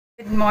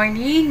Good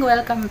morning!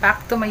 Welcome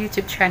back to my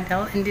YouTube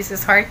channel, and this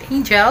is Heart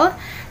Angel.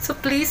 So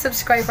please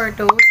subscribe for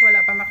those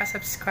wala pa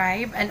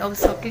makasubscribe, and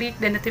also click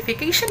the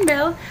notification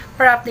bell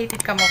para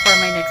updated ka mo for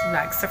my next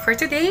vlog. So for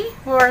today,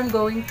 we're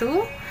going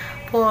to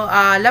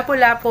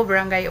Lapulapu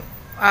Barangay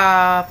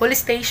Police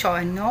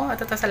Station, no?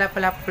 Ito to sa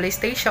Lapulapu Police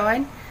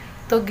Station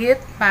to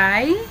get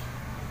my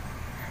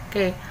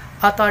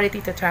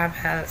authority to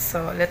travel.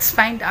 So let's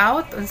find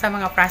out unsa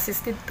mga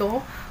process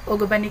dito o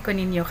gubani ko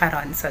ninyo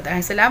karon. So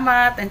daghang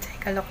salamat and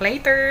take a look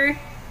later.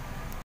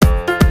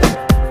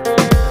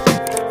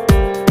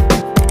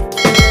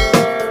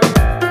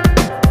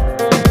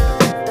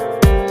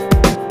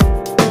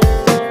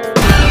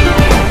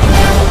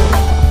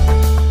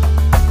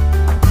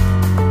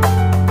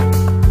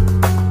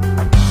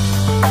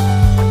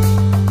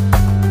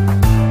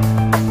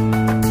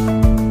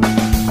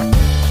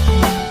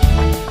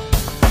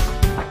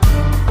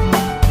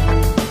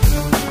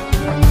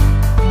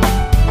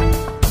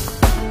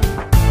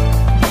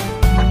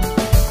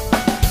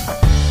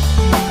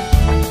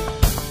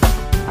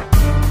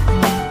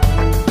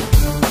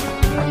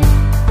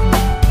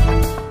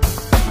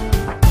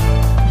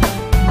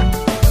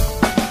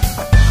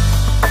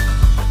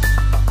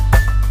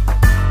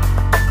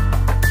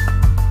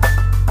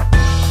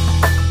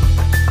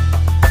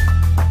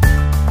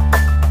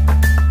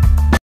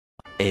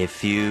 A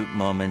few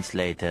moments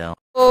later.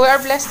 So we are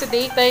blessed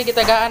today tay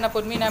gitagaan na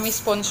pud mi nami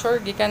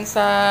sponsor gikan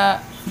sa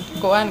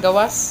kuan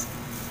gawas.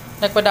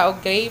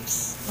 Nagpadaog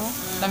grapes, no?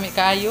 Lami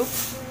kaayo.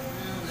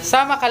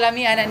 Sama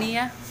kalami ana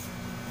niya.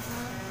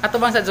 Ato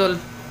bang sa Jol.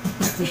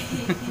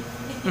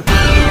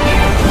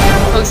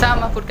 Ug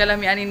sama pud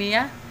kalami ani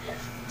niya.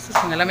 Sus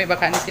nga lami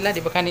baka ni sila,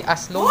 di ba kani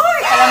aslo? Uy,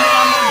 kalami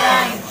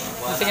naman.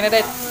 Sige na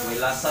det. May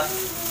lasa,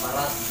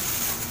 paras.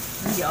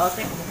 Hindi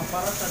ate ko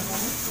makaparasan mo.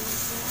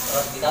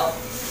 Paras bitaw.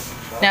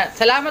 Ya,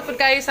 salamat pud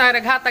kayo sa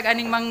naghatag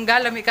aning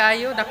mangga lami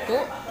kaayo dako.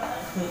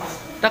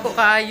 Dako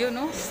kaayo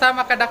no.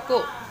 Sama ka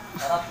dako.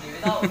 Sarap di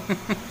bitaw.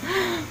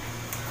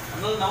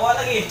 Ano nawa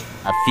lagi?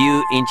 A few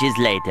inches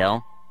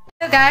later.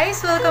 Hello guys,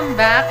 welcome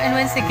back, and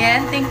once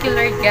again, thank you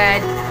Lord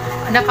God.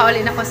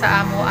 Nakauli na ko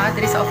sa amo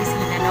diri sa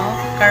opisina, no?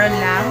 Karon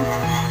lang.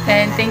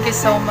 And thank you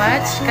so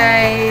much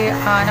kay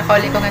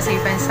nakauli ko nga safe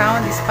and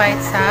sound despite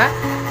sa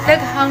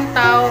daghang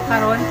tao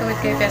karon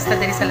tungod kay Fiesta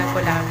diri sa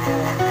Lapulapu.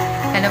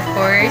 And of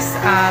course,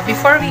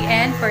 before we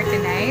end for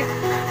tonight,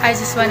 I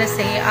just wanna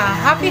say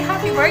happy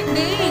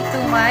birthday to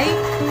my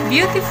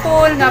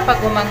beautiful nga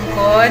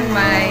pag-umangkon,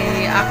 my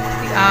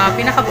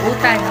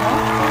pinakabuutan, no?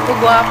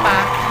 Ugwapa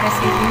na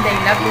si Inday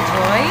Love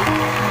Joy.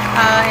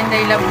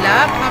 Inday Love,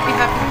 happy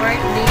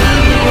birthday.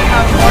 May you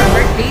have more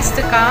birthdays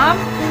to come.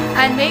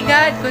 And may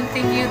God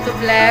continue to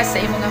bless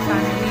sa imong nga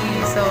family.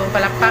 So,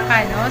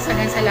 palakpakan, no?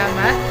 Sagang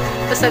salamat.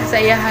 Tusag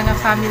sa iya nga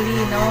family,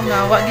 no? Nga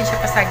wag din siya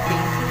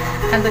pasagdi.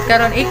 Hangtod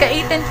karon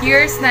ika-18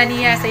 years na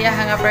niya sa iya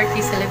nga birthday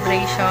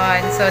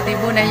celebration. So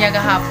tibo na niya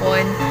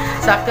gahapon.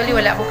 So actually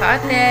wala ko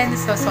ka-attend.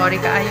 So sorry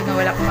kaayo nga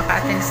wala ko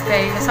maka-attend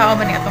stay. Nasawa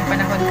man ni atong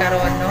panahon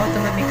karon, no,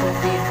 tungod ni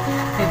COVID.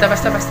 Dito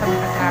basta-basta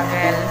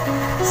maka-travel.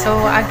 So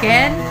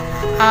again,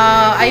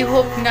 I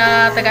hope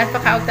nga tagaan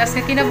pa kaugtas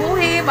nga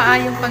kinabuhi,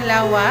 maayong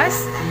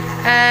panglawas,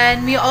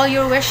 and may all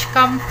your wish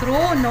come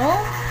true, no?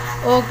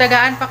 O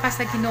tagaan pa ka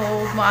sa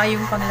Ginoo,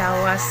 maayong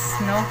panglawas,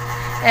 no?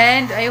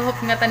 And I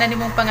hope nga tanan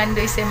nimong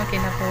pangandoy sa imong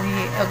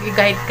kinabuhi og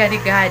i-guide ka ni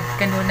God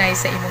kanunay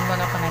sa imong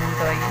mga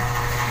pangandoy.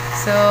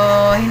 So,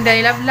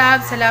 Hinday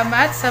Love,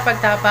 salamat sa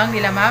pagtapang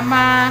nila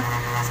mama,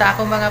 sa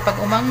akong mga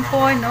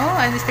pag-umangkon, no?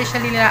 And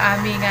especially nila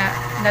ami nga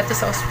nato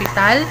sa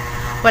ospital.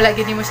 Wala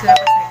gid mo sila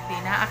pasagdi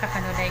na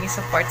akakanunay nga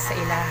support sa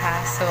ilaha.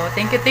 So,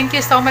 thank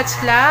you so much,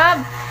 love.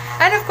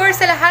 And of course,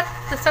 sa lahat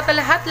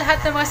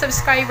ng mga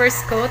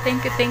subscribers ko,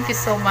 thank you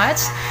so much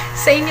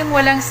sa inyong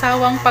walang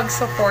sawang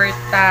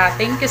pagsuporta.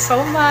 Thank you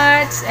so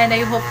much, and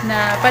I hope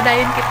na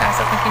padayon kita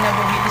sa itong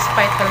kinabuhi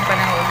despite karong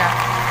panahon na.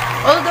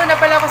 Although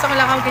napala ko sa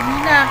LAKAW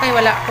ganina, kay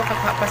wala ko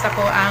kakapas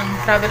ako ang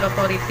travel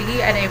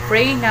authority, and I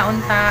pray na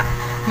unta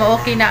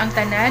ma-okay na ang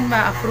tanan,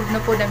 ma-approve na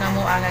po na nga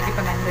mo ang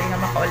gipangandoy nga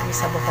maka-always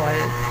sa Bohol.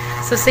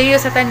 So sa iyo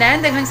sa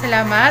tanan, daghang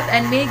salamat,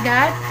 and may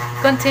God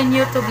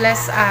continue to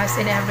bless us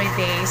in every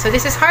day. So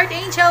this is Heart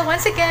Angel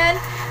once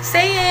again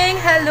saying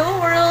hello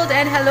world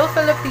and hello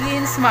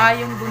Philippines.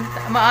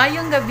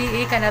 Maayong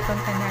gabi kanatong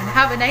tanan.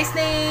 Have a nice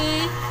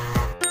day.